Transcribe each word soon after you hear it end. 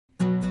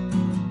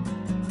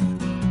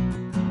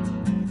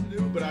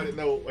I didn't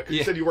know. Like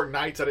you said, you work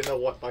nights. I didn't know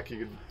what like you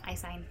could. I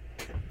sign.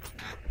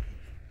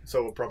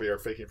 So probably are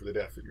faking for the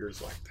death.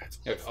 Yours like that's.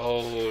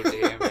 Oh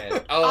damn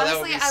it! Oh,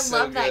 Honestly, that would be I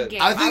love that good.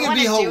 game. I think it'd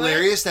be wanna do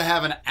hilarious to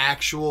have an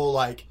actual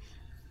like.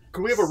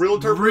 Can we have a real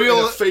interpreter and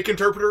a fake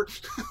interpreter?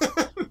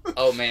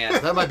 Oh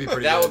man, That might be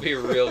pretty. that good. would be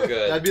real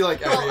good. That'd be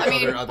like every Well, I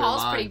mean, other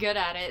Paul's line. pretty good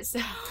at it, so.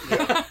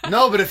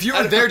 No, but if you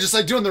were there just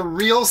like doing the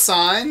real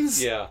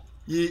signs, Yeah,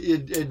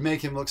 it'd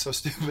make him look so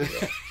stupid.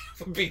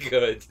 it would be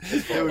good.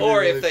 It would be Or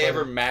really if they funny.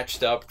 ever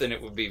matched up, then it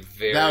would be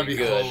very That would be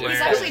good. hilarious. He's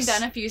actually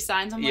done a few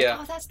signs. I'm like, Yeah.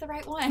 oh, that's the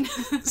right one.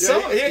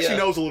 Yeah, he actually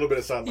knows a little bit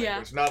of sign language.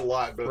 Yeah. Not a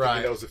lot, but I think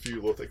Right. he knows a few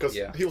little things.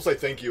 Because he'll say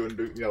thank you and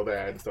do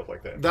that and stuff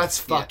like that. That's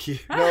fuck you.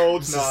 No,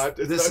 it's This is- not.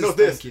 It's this no, is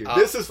this. thank you.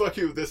 This is fuck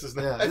you. This is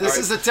not. Yeah, this All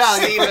is right.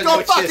 Italian. Steven, Go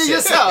which fuck is it?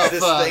 yourself. Is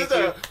this thank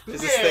you?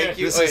 Is this thank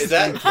you? This Wait, is is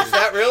that thank you. is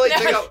that really?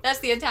 Check No, out that's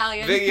the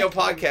Italian. video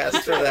podcast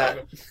for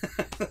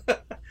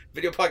that.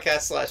 Video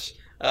podcast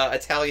 /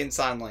 Italian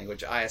Sign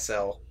Language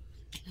ISL.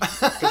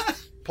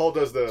 Paul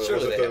does the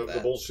Surely they have the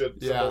that. bullshit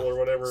Yeah. symbol or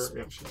whatever.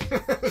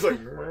 It's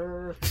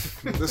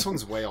like. This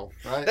one's whale,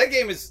 right? That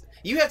game is.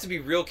 You have to be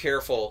real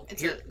careful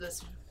It's here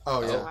this one.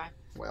 Oh So yeah, why?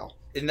 whale.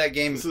 in that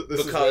game This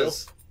is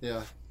because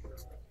Yeah,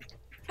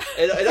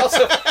 it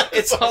also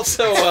it's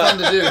also fun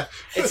to do.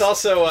 it's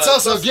also It's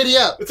also giddy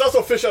up. It's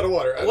also fish out of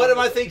water. what am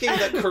I thinking?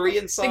 That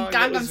Korean song. that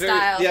Gangnam was very,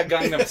 Style. Yeah,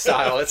 Gangnam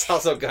Style. It's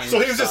also Gangnam. So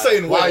he was just Style.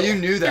 saying, Wow, well, you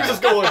knew He was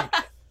just that.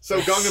 going. So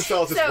Gangnam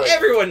Style is just So wait.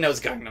 Everyone knows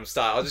Gangnam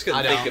Style. I just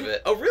couldn't I think don't. of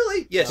it. Oh,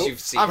 really? Yes, Nope. you've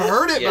seen. I've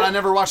heard it, Yeah. but I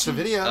never watched the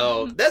video.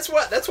 Oh, that's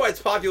why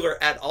it's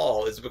popular at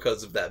all. Is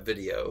because of that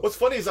video. What's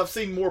funny is I've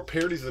seen more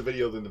parodies of the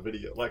video than the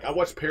video. Like I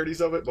watched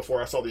parodies of it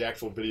before I saw the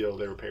actual video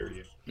they were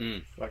parodying.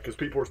 Mm. Like because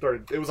people were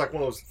started. It was like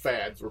one of those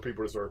fads where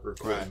people just started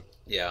recording. Right.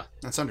 Yeah,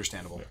 That's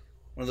understandable.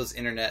 one of those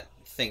internet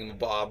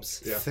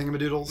thingamabobs. Yeah.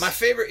 Thingamadoodles. My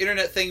favorite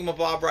internet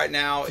thingamabob right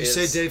now If you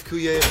is say Dave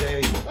Coulier a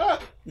day,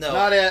 No,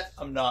 not it.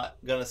 I'm not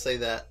gonna say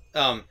that.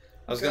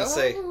 I was gonna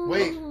say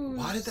Wait,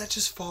 why did that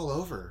just fall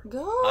over? Go.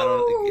 I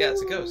don't. Yeah,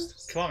 it's a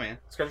ghost. Come on, man.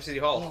 Scruffy City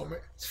Hall. Oh man.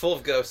 It's full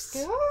of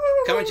ghosts.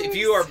 Come and, if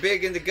you are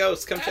big into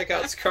ghosts, come check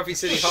out Scruffy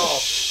City Hall.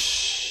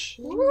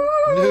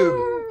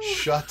 Noob,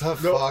 shut the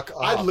No, fuck up.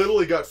 I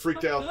literally got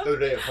freaked out the other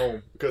day at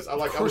home because I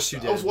like course you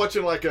I was did.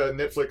 watching like a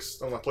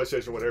Netflix on my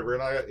PlayStation or whatever,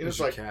 and Where's it's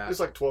your like cat? it's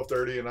like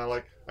 12:30, and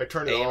I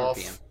turned it AM or off,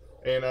 PM?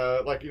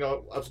 and like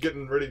I was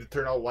getting ready to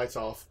turn all the lights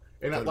off,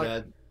 and Go I to like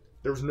bed.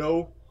 there was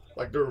no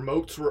like the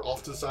remotes were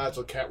off to the side,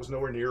 so the cat was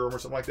nowhere near them or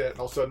something like that, and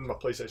all of a sudden my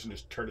PlayStation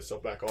just turned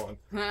itself back on,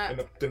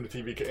 and then the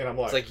TV and I'm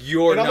like. It's like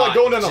you're and I'm not like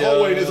going down the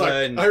hallway, and it's like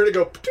done. I heard it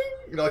go,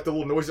 "Pting," like the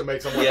little noise it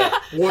makes. I'm like, Yeah.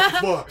 what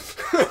the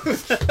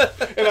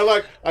fuck? And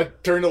I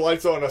turned the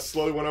lights on. I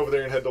slowly went over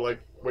there and had to like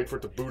wait for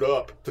it to boot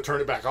up to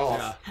turn it back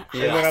off.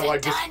 Yeah. And then I Is it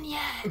like just done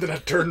yet? then I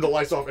turned the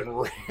lights off and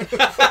ran.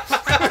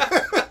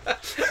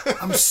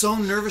 I'm so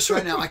nervous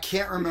right now. I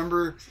can't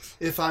remember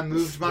if I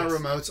moved my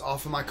remotes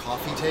off of my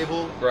coffee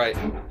table Right.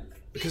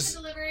 because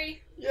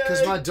Delivery.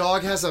 my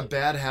dog has a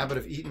bad habit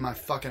of eating my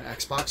fucking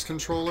Xbox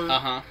controller. Uh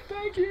huh.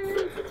 Thank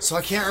you. So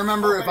I can't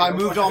remember if I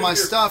moved all my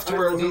stuff to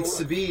where it needs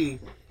to be.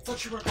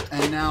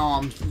 And now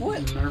I'm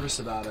nervous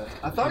about it.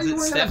 I thought Is you it were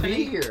going to Stephanie?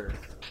 be here.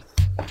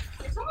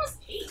 It's almost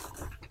 8.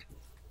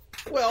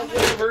 Well,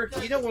 whatever.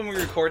 You know when we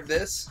record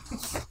this,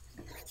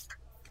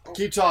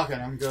 Keep talking.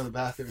 I'm going to go to the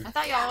bathroom. I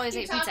thought y'all always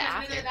ate pizza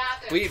after.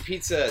 we eat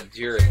pizza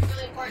during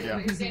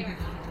Yeah.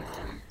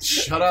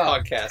 Shut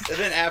up. podcast and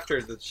then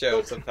after the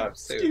show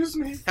sometimes too. Excuse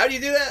me. How do you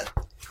do that?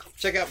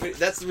 Check out.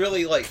 That's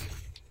really like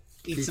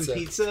eat some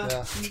pizza.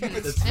 Yeah.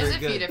 That's There's very a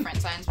few good.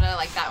 different signs, but I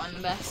like that one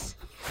the best.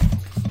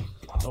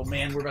 Oh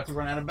man, we're about to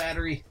run out of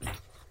battery.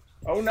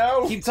 Oh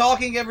no. Keep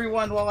talking,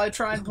 everyone, while I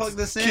try and plug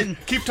this in.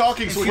 Keep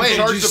talking so we Wait, can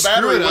charge did you the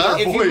battery screw it with our up?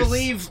 If you voice.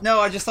 believe, no,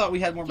 I just thought we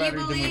had more Do you battery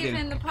than we believe did.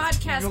 in the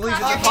podcast? You believe in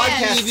the Talk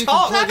podcast? in. You can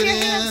Talk. plug it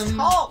Hands, in.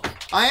 talk.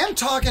 I am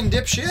talking,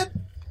 dipshit.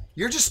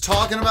 You're just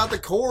talking about the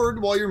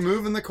cord while you're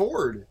moving the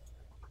cord.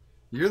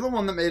 You're the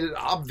one that made it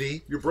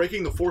obvi. You're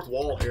breaking the fourth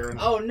wall, Aaron.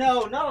 Oh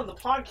no, not on the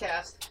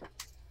podcast.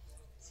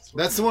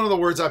 That's one of the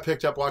words I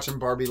picked up watching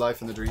Barbie Life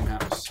in the Dream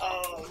House.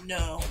 Oh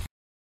no.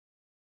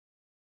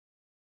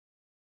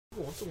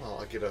 Once in a while,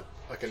 I get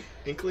an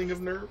inkling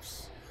of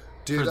nerves.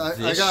 Dude, For I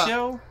this got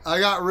show? I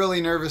got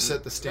really nervous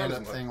at the stand-up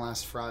That was thing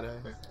last Friday.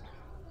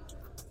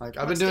 Like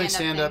I've What been doing stand-up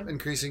stand-up thing?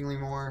 increasingly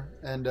more,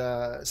 and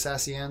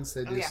Sassy Ends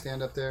they do yeah.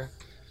 stand-up there,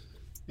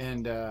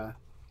 and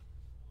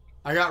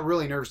I got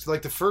really nervous.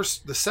 Like the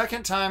first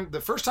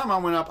time I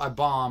went up, I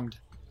bombed.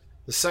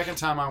 The second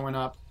time I went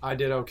up, I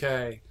did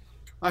okay.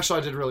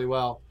 Actually, I did really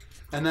well.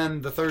 And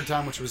then the third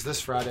time, which was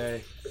this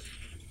Friday,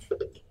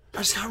 I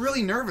just got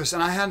really nervous,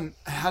 and I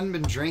hadn't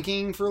been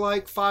drinking for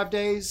like 5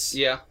 days.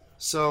 Yeah,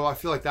 So I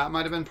feel like that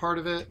might have been part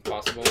of it.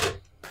 possible.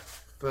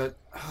 But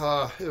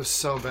it was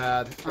so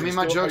bad. I Are mean, you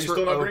my still, jokes Are you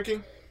still were. not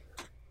drinking?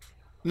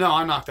 No,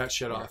 I knocked that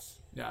shit off.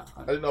 Yeah.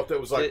 I didn't know if that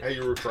was like how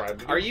you were trying.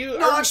 Are you?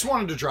 No, I just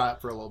wanted to dry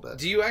up for a little bit.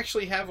 Do you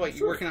actually have like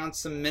you working on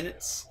some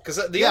minutes? Because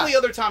the Yeah. only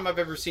other time I've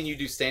ever seen you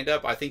do stand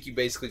up, I think you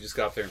basically just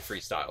got up there and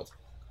freestyled.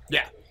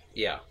 Yeah.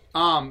 Yeah.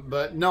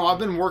 But no, I've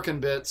been working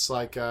bits.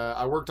 Like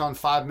I worked on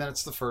 5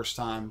 minutes the first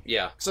time.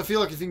 Yeah. Because I feel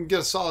like if you can get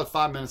a solid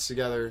 5 minutes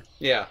together,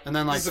 Yeah. and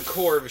then like This is the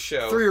core of a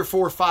show. 3 or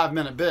 4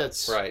 5-minute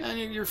bits, Right.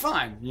 and you're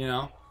fine. You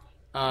know.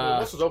 Well,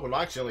 most of those open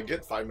mics you only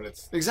get 5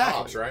 minutes.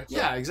 Exactly. Tops, right? So-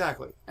 Yeah,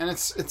 exactly. And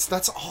it's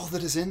that's all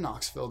that is in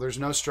Knoxville. There's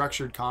no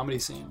structured comedy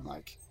scene.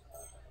 Like,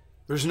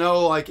 there's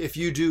no like if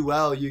you do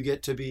well, you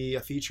get to be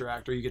a feature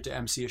actor, you get to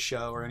MC a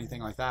show or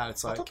anything like that.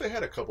 It's I like thought they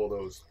had a couple of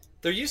those.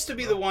 There used to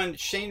be the one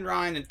Shane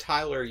Ryan and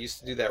Tyler used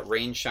to do that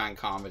Rain Shine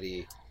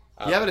comedy.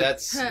 Yeah, but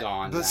that's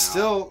gone but now.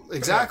 still,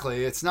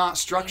 exactly. It's not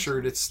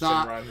structured. It's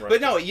not. Right. But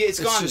no, it's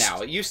gone just-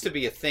 now. It used to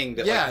be a thing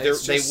that Yeah, like,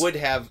 it's they just- would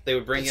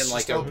bring it's in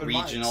like just a open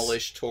mics.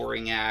 regional-ish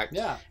touring act,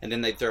 Yeah. and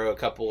then they'd throw a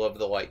couple of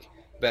the like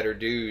better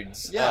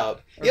dudes Yeah,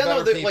 up. or Yeah,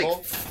 no, better like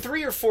people.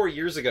 3 or 4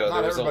 years ago, Not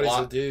there was a everybody's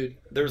lot. a dude.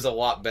 There was a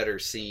lot better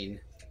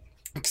scene.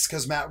 It's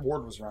because Matt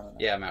Ward was running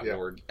it. Yeah, Matt Yeah.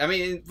 Ward. I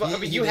mean,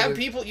 He you have did.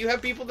 people. You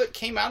have people that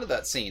came out of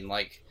that scene,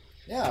 like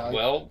Yeah.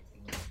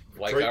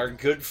 like Trey- our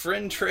good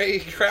friend Trey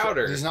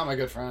Crowder. He's not my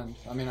good friend.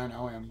 I mean, I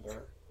know him,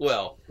 but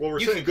Well, Well, we're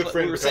you saying could good put-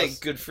 friend We were because saying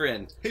good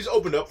friend. he's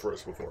opened up for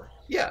us before.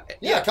 Yeah.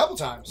 yeah, a couple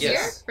times. Yes.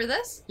 Here for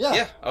this? Yeah.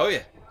 Yeah. Oh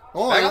yeah.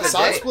 Oh, Back and in the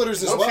side day.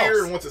 splitters as Once well.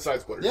 here and once at Side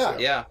Splitters. Yeah.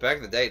 Yeah. Back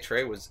in the day,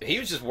 Trey was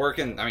just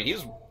working. I mean, he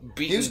was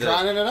beating. He was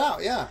grinding it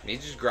out. Yeah. He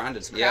just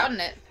grinded. Yeah. Crowding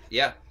it.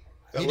 Yeah.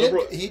 That He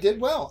liberal, did. He did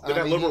well. Then I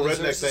that mean, liberal he redneck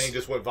deserves his- thing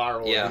just went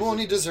viral. Yeah. Well, and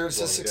he deserves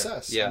his Well, yeah.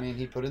 success. Yeah. I mean,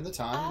 he put in the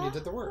time and he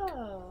did the work.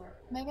 Oh,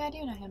 maybe I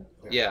do know him.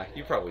 Yeah.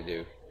 You probably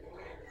do.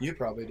 You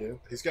probably do.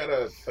 He's got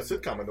a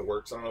sitcom in the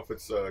works. I don't know if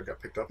it's got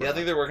picked up. or Yeah, I not.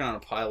 think they're working on a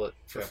pilot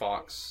for Yeah.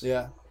 Fox.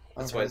 Yeah.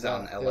 That's I've why he's heard out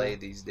in that, L.A. yeah.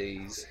 these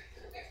days.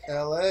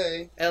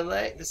 L.A.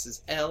 L.A. This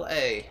is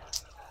L.A.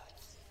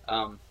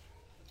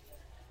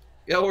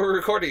 Yeah, we're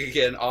recording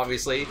again.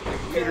 Obviously, the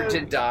computer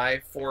did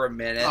die for a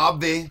minute.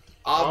 Obvi.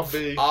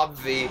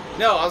 Obvi.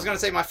 No, I was gonna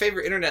say my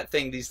favorite internet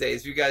thing these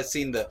days. Have you guys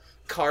seen the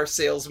car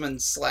salesman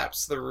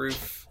slaps the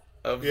roof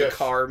of Yes. the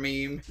car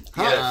meme?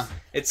 Huh. Yeah,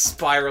 it's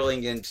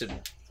spiraling into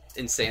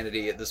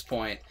insanity at this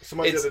point.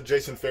 Somebody It's- did a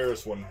Jason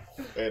Ferris one,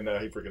 and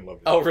he freaking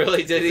loved it. Oh,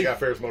 really? Did he? Yeah,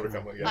 Ferris Motor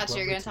Company. Yeah. Thought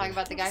you were gonna talk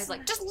about the guy who's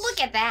like, just look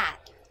at that.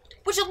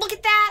 Would you look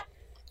at that?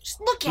 Just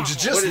look at Would you it.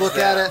 just What is look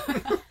that?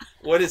 at it?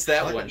 What is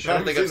that I one? I haven't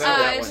don't think I've seen seen that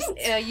that It's one.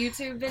 just a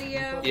YouTube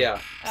video. Yeah.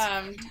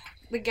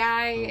 The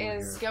guy Oh,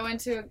 is going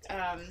to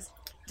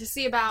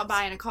see about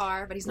buying a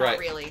car, but he's not Right.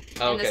 really.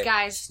 Okay. And this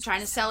guy's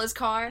trying to sell his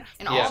car,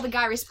 and Yeah. all the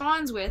guy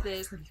responds with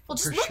is, "Well,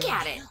 just For look sure.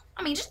 at it.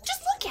 I mean, just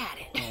look at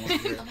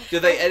it." Do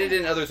they edit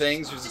in other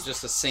things, or is it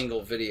just a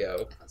single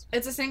video?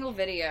 It's a single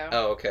video.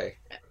 Oh, okay.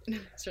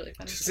 It's really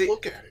funny. See,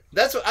 Look at it.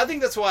 that's what I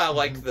think. That's why I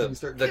like Can you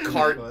start the kicking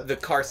car my butt? the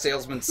car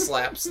salesman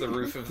slaps the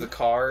roof of the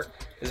car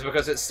is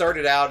because it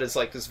started out as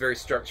like this very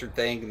structured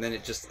thing, and then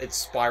it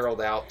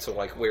spiraled out to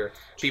like where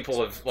people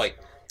have like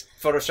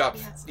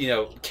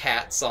photoshopped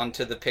cats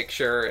onto the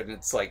picture, and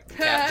it's like the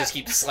cat just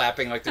keeps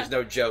slapping like there's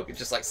no joke. It's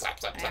just like slap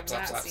slap I slap have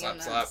slap not slap seen slap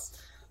this. slap.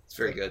 It's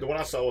very good. The one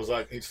I saw was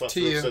like, he slapped To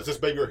the roof, you. says, this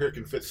baby right here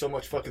can fit so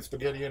much fucking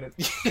spaghetti in it.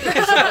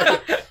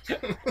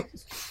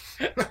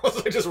 I was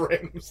like, just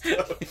random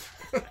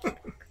stuff.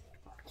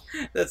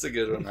 That's a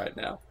good one right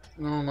now.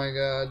 Oh my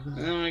god.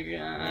 Oh my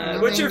god.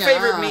 Oh What's my your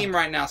favorite God. meme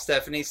right now,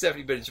 Stephanie?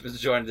 Stephanie Benjamin's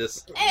joined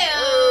us. Ew.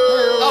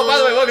 Oh, by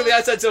the way, welcome to the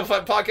Outside So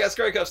Fun podcast.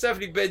 Greg Cup,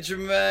 Stephanie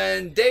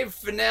Benjamin, Dave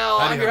Fennell.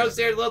 Howdy, I'm your howdy. host,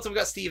 Aaron Lilton. We've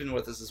got Steven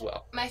with us as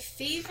well. My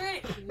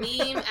favorite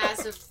meme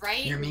as of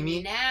right Your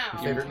meme? now.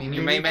 Your favorite meme?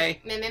 Your May May?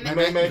 Meme. I I don't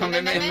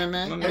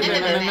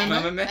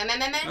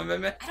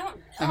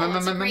know.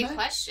 That's a great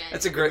question.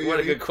 That's what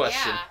a good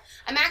question. Yeah.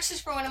 I'm actually,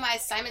 for one of my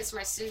assignments for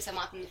my students, I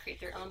want them to create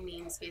their own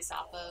memes based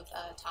off of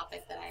a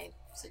topic that I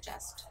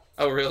suggest.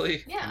 Oh,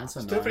 really? Yeah. That's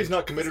a Stephanie's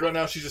not committed right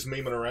now. She's just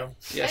memeing around.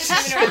 Yeah, I'm just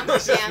memeing around,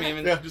 she's yeah.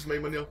 memeing. Yeah, just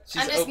memeing, yeah.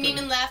 She's I'm just open.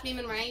 memeing left,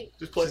 memeing right,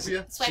 Just play,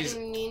 yeah.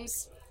 swiping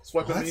memes.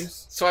 Swiping What?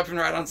 memes. Swiping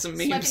right on some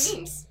memes. Swiping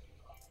memes.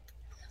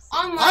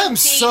 Online I am dating.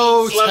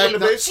 so Slapping the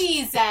techno- bitch.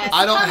 Jesus.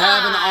 I don't come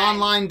have an on.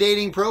 online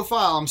dating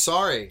profile. I'm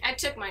sorry. I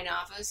took mine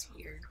off. It was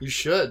weird. You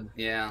should.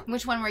 Yeah.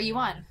 Which one were you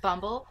on?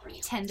 Bumble?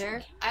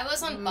 Tinder? I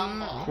was on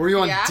Bumble. Were you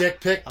on Yeah.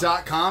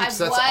 dickpic.com?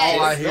 'Cause I that's all I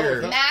was.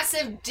 hear.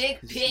 Massive dick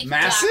pic.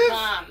 Massive?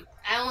 I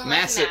only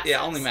Massive. like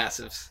Yeah, only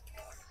massives.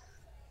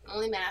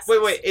 Only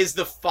massive. Wait. Is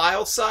the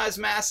file size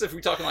massive?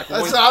 We're talking like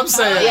That's one, what I'm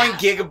saying. Yeah. 1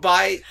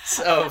 gigabyte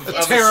of a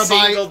Terabyte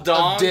single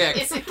dong? of dick.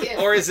 It's a GIF.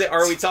 Or is it?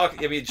 Are we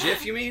talking? I mean,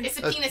 GIF? You mean? It's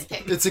a penis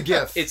pic. It's a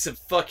GIF. It's a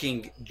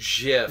fucking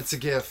GIF. It's a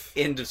GIF.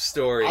 End of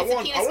story. I It's a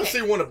want penis to pic.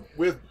 see one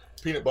with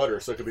peanut butter,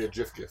 so it could be a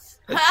GIF GIF.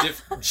 A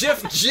GIF. or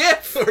GIF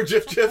GIF or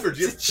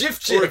GIF It's a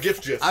GIF or a GIF.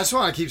 GIF GIF. I just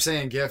want to keep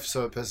saying GIF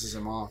so it pisses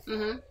him off.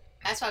 Mm-hmm.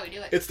 That's why we do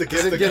it. It's the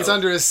Because GIF it that gets goes.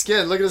 under his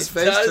skin. Look at his It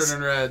face does.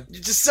 turning red.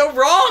 You're just so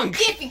wrong.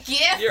 Gif,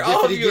 gif. You're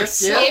all of you are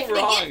Giffity so gif,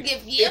 wrong.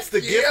 Gif, It's gif.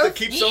 the GIF that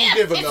keeps on GIF.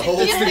 giving It's the a whole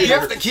GIF. It's the theater.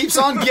 GIF that keeps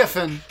on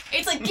giffing.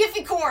 It's like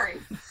Giffy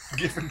corn.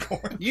 Giving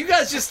corn. You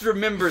guys just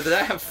remember that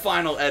I have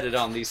final edit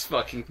on these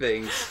fucking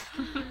things.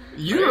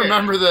 You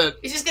remember that.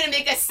 It's just gonna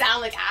make us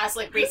sound like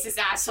racist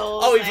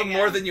assholes. Oh, like, even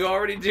more than you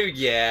already do?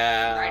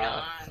 Yeah. Right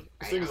on.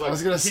 This thing is Right like I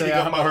was gonna say, heating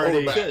up I'm my lower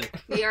already- back. Good.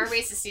 on. We are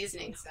racist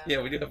seasoning, so.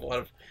 Yeah, we do have a lot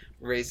of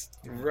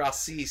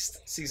racist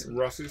season.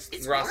 Russies.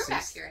 It's Ross warm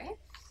back is- here, eh?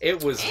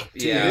 It was It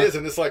yeah. is,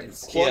 and this like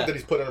It's- plug yeah. that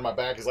he's put under my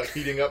back is like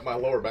heating up my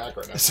lower back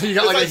right now. So you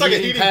got It's like a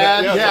it's heating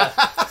pad? Yeah. Yeah.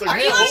 It's like, Are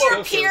man, you on hold your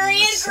on. period,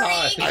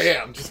 massage. Greg? I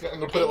am. I'm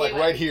gonna put it like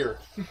right here.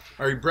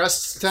 Are your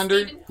breasts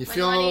tender? Steven, You what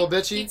feeling a do you little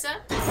want? bitchy? Pizza?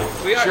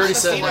 We are. already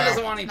said Steven that.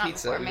 doesn't want any Not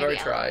pizza. before, We've maybe already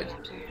I'll- tried.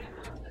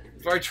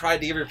 We've already tried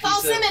to give her pizza.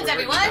 Paul Simmons, We're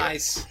everyone.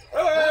 Nice.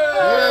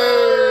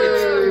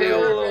 Hey! It's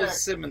Paul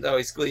Simmons. Oh,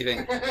 he's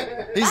leaving.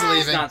 He's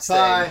leaving. not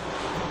Bye. staying.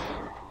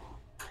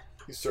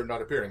 He's sir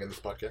not appearing in this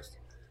podcast.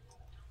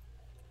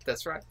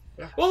 That's right.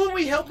 Yeah. Well, when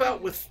we help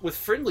out with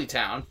Friendly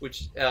Town,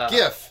 which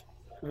GIF.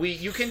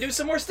 you can do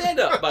some more stand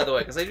up, by the way,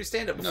 because I do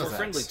stand up No before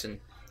thanks. Friendlyton.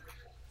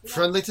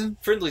 Friendlyton?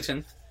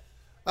 Friendlyton.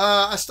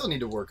 I still need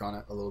to work on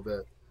it a little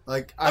bit.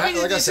 Like I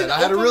mean, like I it's said, an I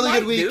had a open really good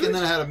mic, week dude. and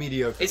then I had a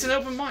mediocre. It's an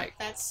open mic.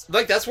 That's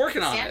That's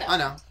working on Stand it. up. I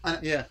know. I know.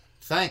 Yeah.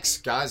 Thanks,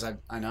 guys.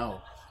 I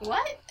know.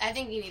 what? I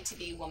think you need to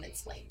be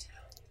woman-slamed.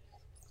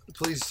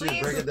 Please do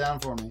Please. break it down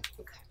for me.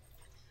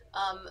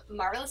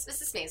 Marvelous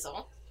Mrs.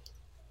 Maisel.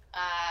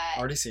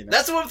 Already seen it.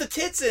 That's the one with the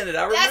tits in it.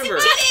 I That's remember.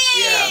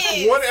 it.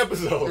 Yeah. One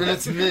episode. And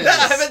it's Ms. I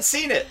haven't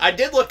seen it. I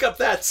did look up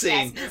that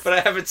scene, Yes, but I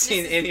haven't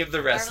seen Mrs. any of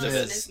the rest of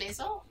Marvelous it. Mrs.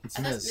 Maisel? It's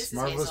I thought it Ms. was Mrs.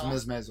 Marvelous Maisel.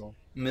 Ms. Maisel.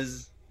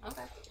 Ms.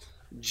 Okay.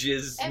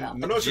 Jizz. I know.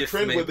 I know it's a Jif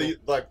trend with Mabel.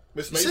 the like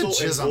Miss You said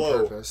Maisel and jizz on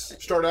Glow. purpose.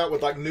 Start out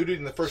with like nudity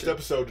in the first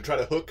episode to try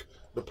to hook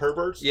the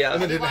perverts. Yeah.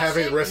 And then Have you didn't have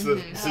any watched rest of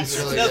the it? It's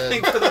season. really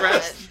Nothing good. for the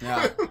rest.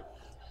 Yeah.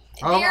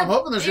 I'm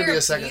hoping there's gonna be They're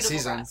a second beautiful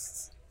season.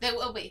 breasts. They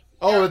will be.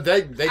 Oh,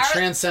 They're- they Our-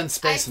 transcend I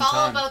space and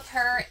follow time. both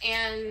her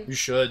and You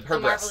should. Her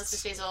the Marvelous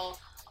breasts. Mrs. Maisel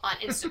on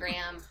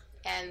Instagram,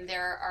 and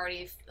they're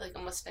already like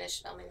almost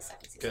finished filming the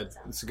second season. Good. So.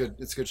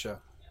 It's a good show.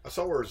 I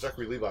saw where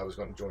Zachary Levi was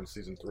going to join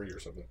season 3 or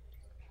something.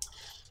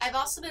 I've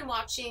also been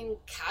watching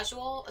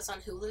Casual. It's on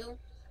Hulu.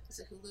 It's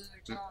a Hulu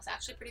original. It's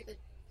actually pretty good.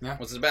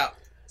 What's it about?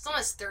 It's on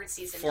its third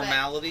season.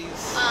 Formalities?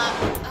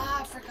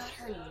 I forgot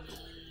her name.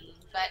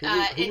 But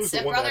Who's it's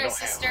the a one that I brother and don't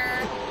have?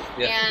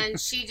 sister, Yeah. and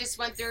she just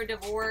went through a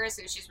divorce,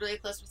 and she's really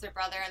close with her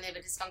brother, and they have a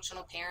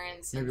dysfunctional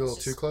parents. and Maybe a little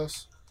it's too just-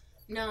 close.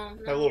 No,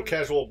 Had a little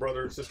casual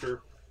brother and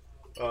sister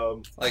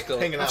Like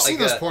hanging I've out. seen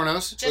like those a-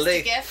 pornos. Just Le,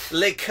 the GIF.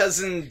 Le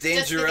Cousin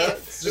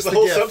Dangerous. Just Just a the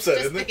whole GIF. subset, Just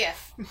isn't the it?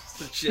 GIF.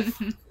 The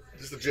GIF.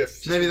 Just a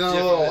GIF. Maybe then a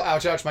GIF little of it.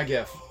 ouch ouch my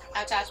GIF.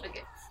 Ouch, the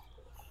GIF.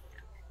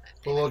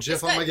 A little GIF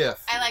It's on my good.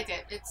 GIF. I liked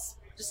it. It's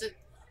just a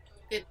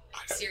good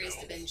series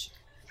to binge.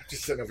 I'm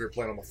just sitting over here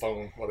playing on my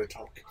phone while they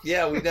talk.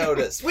 Yeah, we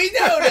noticed. We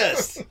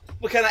noticed!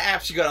 What kind of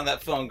apps you got on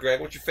that phone, Greg?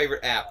 What's your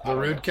favorite app? The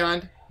rude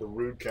kind. The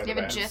rude kind You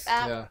have a of GIF apps.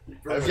 app?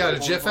 Yeah. You got a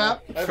GIF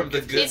app? I have From a the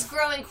GIF. good. It's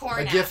growing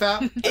corn A now. GIF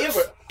app?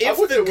 If I wish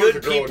the there was good a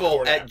growing people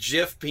corn at app.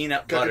 Jif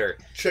Peanut Gotta Butter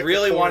check the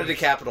really wanted corn.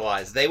 to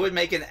capitalize, they would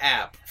make an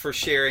app for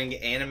sharing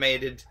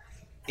animated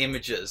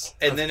images,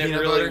 and Of then it peanut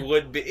really butter?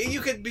 would be.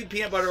 You could be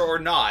peanut butter or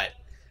not,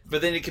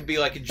 but then it could be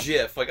like a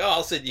GIF. Like, oh,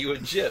 I'll send you a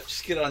GIF.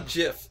 Just get on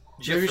GIF.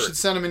 Maybe you Giffer. should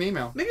send him an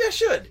email. Maybe I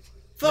should.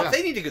 Fuck, Yeah.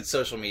 they need a good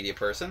social media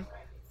person.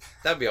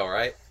 That'd be all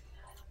right.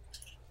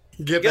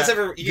 Get You guys that,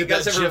 ever? You get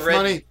guys that ever GIF read?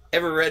 money?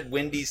 Ever read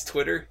Wendy's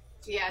Twitter?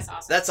 Yeah, it's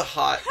awesome. That's a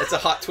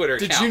hot Twitter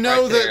Did account. you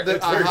know right there. that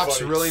It's very IHOP's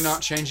funny. really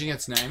not changing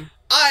its name?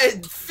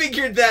 I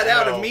figured that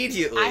out No.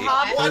 immediately. IHOP?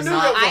 Well, I They're knew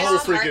not- that was a whole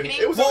IHOP freaking. marketing?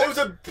 It was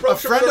a A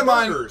promotion friend for of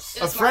mine, burgers.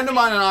 It a was friend of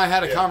mine and I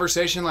had a Yeah.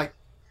 conversation like,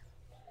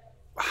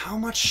 how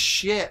much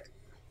shit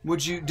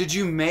did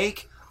you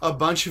make a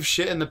bunch of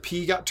shit and the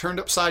P got turned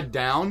upside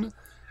down?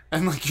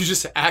 And like you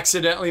just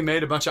accidentally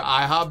made a bunch of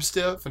IHOP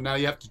stuff and now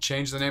you have to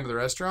change the name of the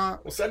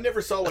restaurant? Well, so I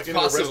never saw like That's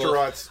any of the possible.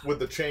 restaurants with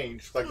the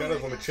change. Like none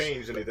of them had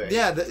changed anything.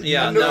 Yeah,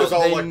 Yeah, I knew it no, was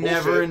all they like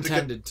never bullshit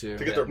intended to.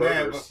 to get their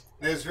Yeah, burgers.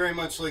 but that's very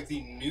much like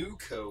the new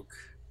Coke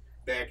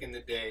back in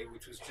the day,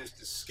 which was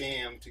just a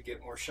scam to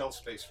get more shelf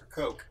space for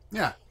Coke.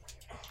 Yeah,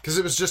 because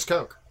it was just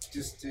Coke.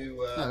 Just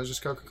to, No, it was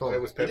just Coca-Cola.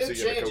 It was They Pepsi didn't and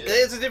change Coke. it.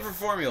 It's a different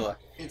formula.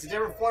 it's a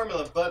different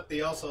formula, but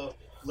they also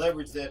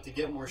leveraged that to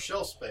get more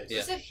shelf space. Yeah.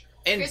 Was it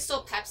And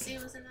Crystal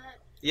Pepsi was in that?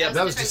 yeah,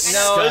 That was a different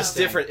no, it was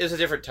disgusting. different. It was a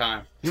different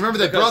time. You remember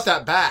they Because- brought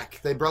that back?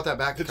 They brought that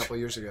back a Did- couple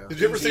years ago. Did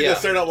you ever see Yeah. the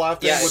Saturday Night Live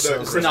thing Yeah, with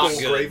the it's crystal not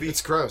good. gravy?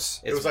 It's gross.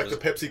 It was like the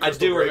Pepsi crystal I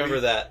do gravy. remember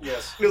that.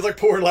 Yes. It was like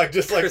pouring like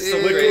just like Crystal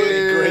liquid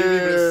gravy. gravy,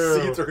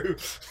 but Ew. it's see-through.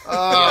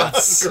 Oh, Yeah.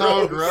 it's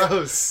so Gross.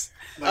 gross.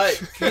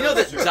 You know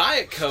that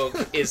Diet Coke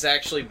is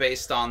actually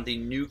based on the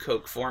New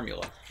Coke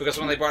formula. Because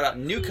when they brought out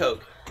New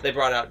Coke, they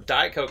brought out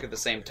Diet Coke at the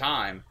same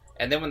time.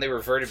 And then when they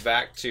reverted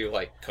back to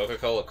like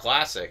Coca-Cola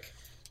Classic,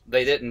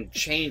 they didn't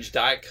change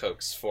Diet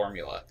Coke's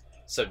formula.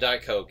 So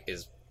Diet Coke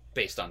is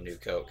based on New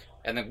Coke.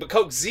 And then but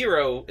Coke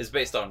Zero is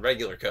based on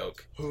regular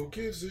Coke. Who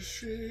gives a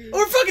shit?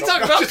 We're fucking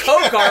talking I'm about just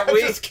Coke, kidding. aren't I'm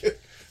we? just kidding.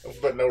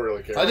 But no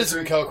really care. I did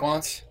some Coke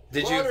once.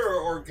 Did Water you?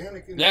 or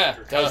organic? in Yeah,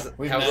 nature? How's-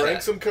 we've how's met.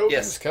 Drank some Coke?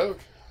 Yes. It's Coke.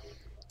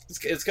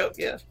 It's Coke,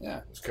 yeah.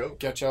 Yeah, It's Coke.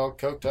 get y'all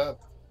coked up.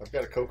 I've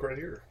got a Coke right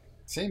here.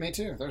 See, me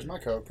too. There's my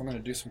Coke. I'm gonna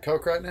do some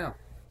Coke right now.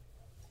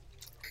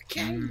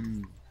 Okay.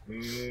 Mmm.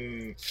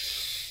 You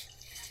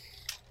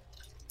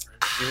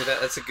hear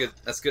that?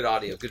 That's good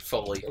audio, good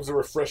Foley. It was a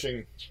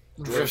refreshing.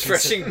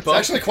 Refreshing It's bump.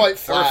 actually quite A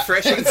flat.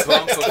 refreshing It's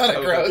bump of kinda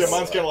Coke. gross. Yeah,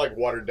 mine's kind of like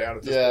watered down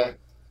at this Yeah. point.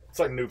 It's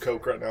like new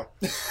Coke right now.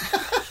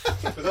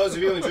 For those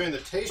of you enjoying the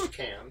taste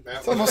cam, that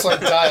It's almost like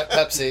Diet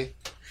Pepsi.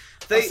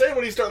 I'm saying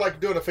when you start like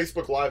doing a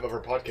Facebook Live of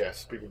her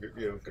podcast, people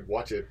could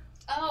watch it.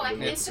 Oh, I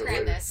can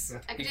Instagram this.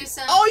 I can do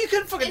some. Oh, you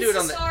couldn't fucking do it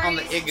on the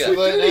Insta Too IGA.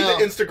 late You need now.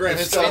 the Instagram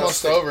It's stuff.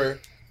 almost over.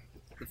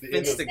 It's the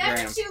end of, Instagram.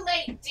 Never too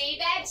late,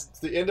 David. it's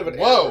the end of an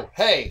Whoa, era.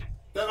 hey.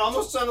 that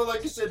almost sounded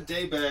like you said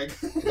day bag.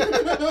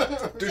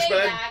 Douchebag.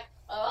 Daybag.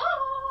 Oh.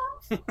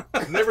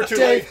 Never too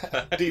late.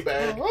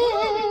 D-bag.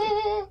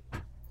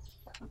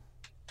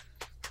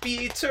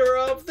 Beater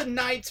of the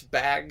night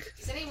bag.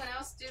 Does anyone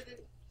else do the?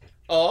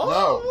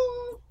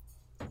 Oh.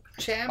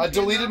 Champion I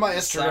deleted my of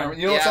the Instagram. sun.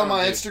 You know what's Yeah, on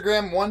my dude.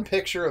 Instagram? One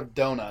picture of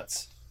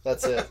donuts.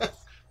 That's it.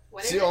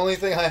 What It's is the it? only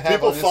thing I have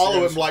People on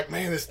follow Instagram. him like,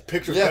 man, this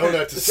picture of Yeah,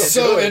 donuts is so,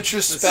 so good.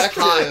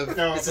 introspective.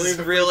 No, This believe is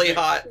the really first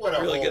hot. What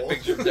a Really good hole.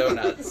 picture of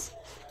donuts.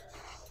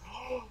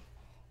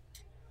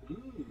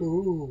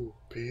 Ooh,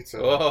 pizza.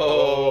 Whoa.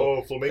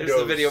 Oh, flamingos. There's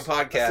the video I see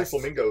podcast.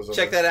 flamingos on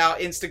Check there. that out.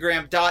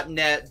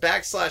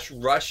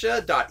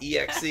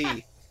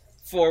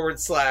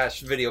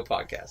 Instagram.net/Russia.exe/video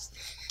podcast.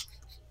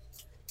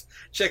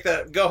 Check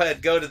that. Go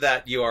ahead. Go to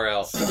that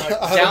URL.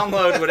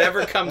 Download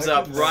whatever comes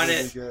up. Run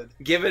it.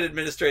 Give it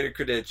administrative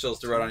credentials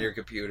to run on your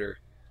computer.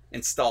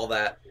 Install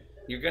that.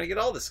 You're going to get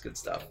all this good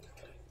stuff.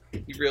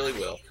 You really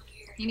will.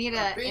 You need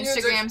an Opinions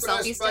Instagram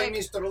expressed selfie by stick.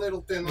 Mr.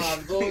 Littleton are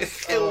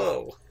those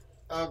Hello.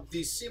 of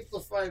the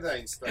simplified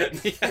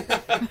Einstein.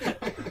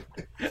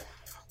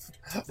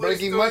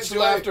 Bringing much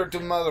laughter to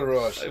Mother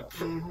Russia.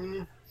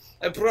 Mm-hmm.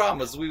 I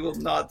promise we will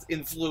not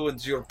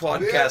influence your We are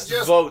podcast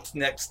just- vote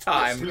next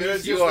time. we are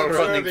You just are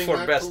running observing, for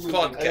not best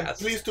polluting. I'm podcast.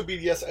 pleased to be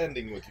yes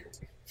ending with you.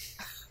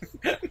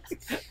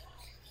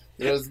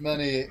 There's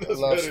many There's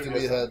loves many to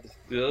be had.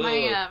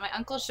 My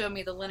uncle showed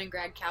me the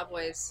Leningrad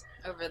Cowboys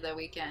over the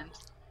weekend.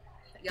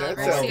 Y'all That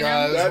ever sounds- seen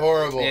God, them? it's That-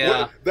 horrible.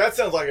 Yeah. That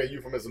sounds like a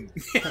euphemism.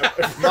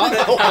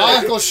 My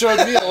uncle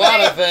showed me a lot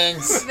of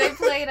things. They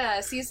played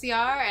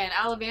CCR and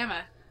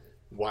Alabama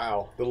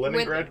Wow, the with,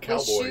 Leningrad with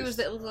Cowboys. shoes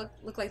that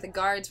look like the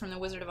guards from the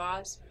Wizard of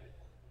Oz.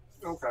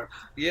 Okay.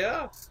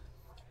 Yeah.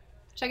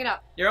 Check it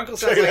out. Your uncle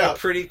Check sounds it like a out.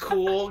 pretty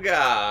cool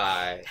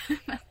guy.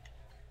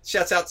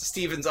 Shouts out to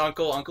Steven's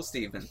uncle, Uncle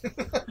Steven.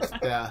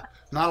 Yeah.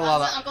 Not a lot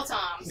Lots of. Uncle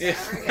Tom's. Yeah.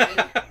 We're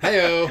good.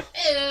 Hey-o. Ew.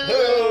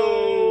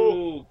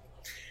 Oh.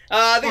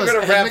 I think Was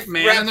we're gonna Ed wrap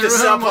McMahon in the this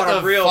room? up What on a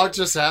the real, fuck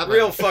just happened?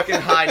 real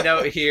fucking high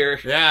note here.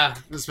 Yeah,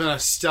 it's been a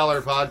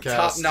stellar podcast.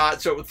 Top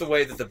notch with the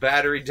way that the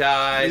battery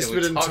died. At least and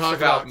we didn't talked talk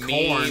about about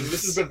corn. memes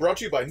This has been brought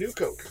to you by New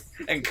Coke.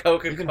 and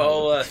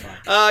Coca-Cola.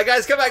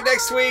 Guys, come back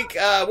next week.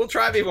 We'll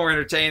try to be more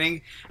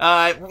entertaining.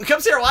 Come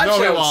see our live No,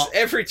 we shows won't.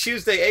 every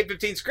Tuesday,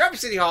 8:15, Scrappy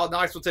City Hall,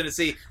 Knoxville,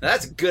 Tennessee. Now,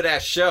 that's a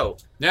good-ass show.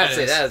 Yeah, I'd it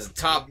say is. that is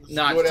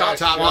top-notch, Good ass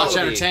top-notch Top-notch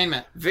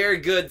entertainment. Very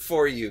good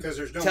for you. Because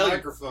there's no Tell you-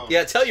 microphone.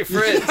 Yeah, tell your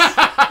friends.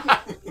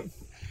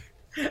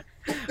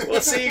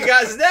 We'll see you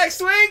guys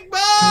next week.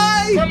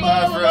 Bye!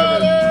 Bye,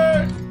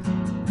 forever.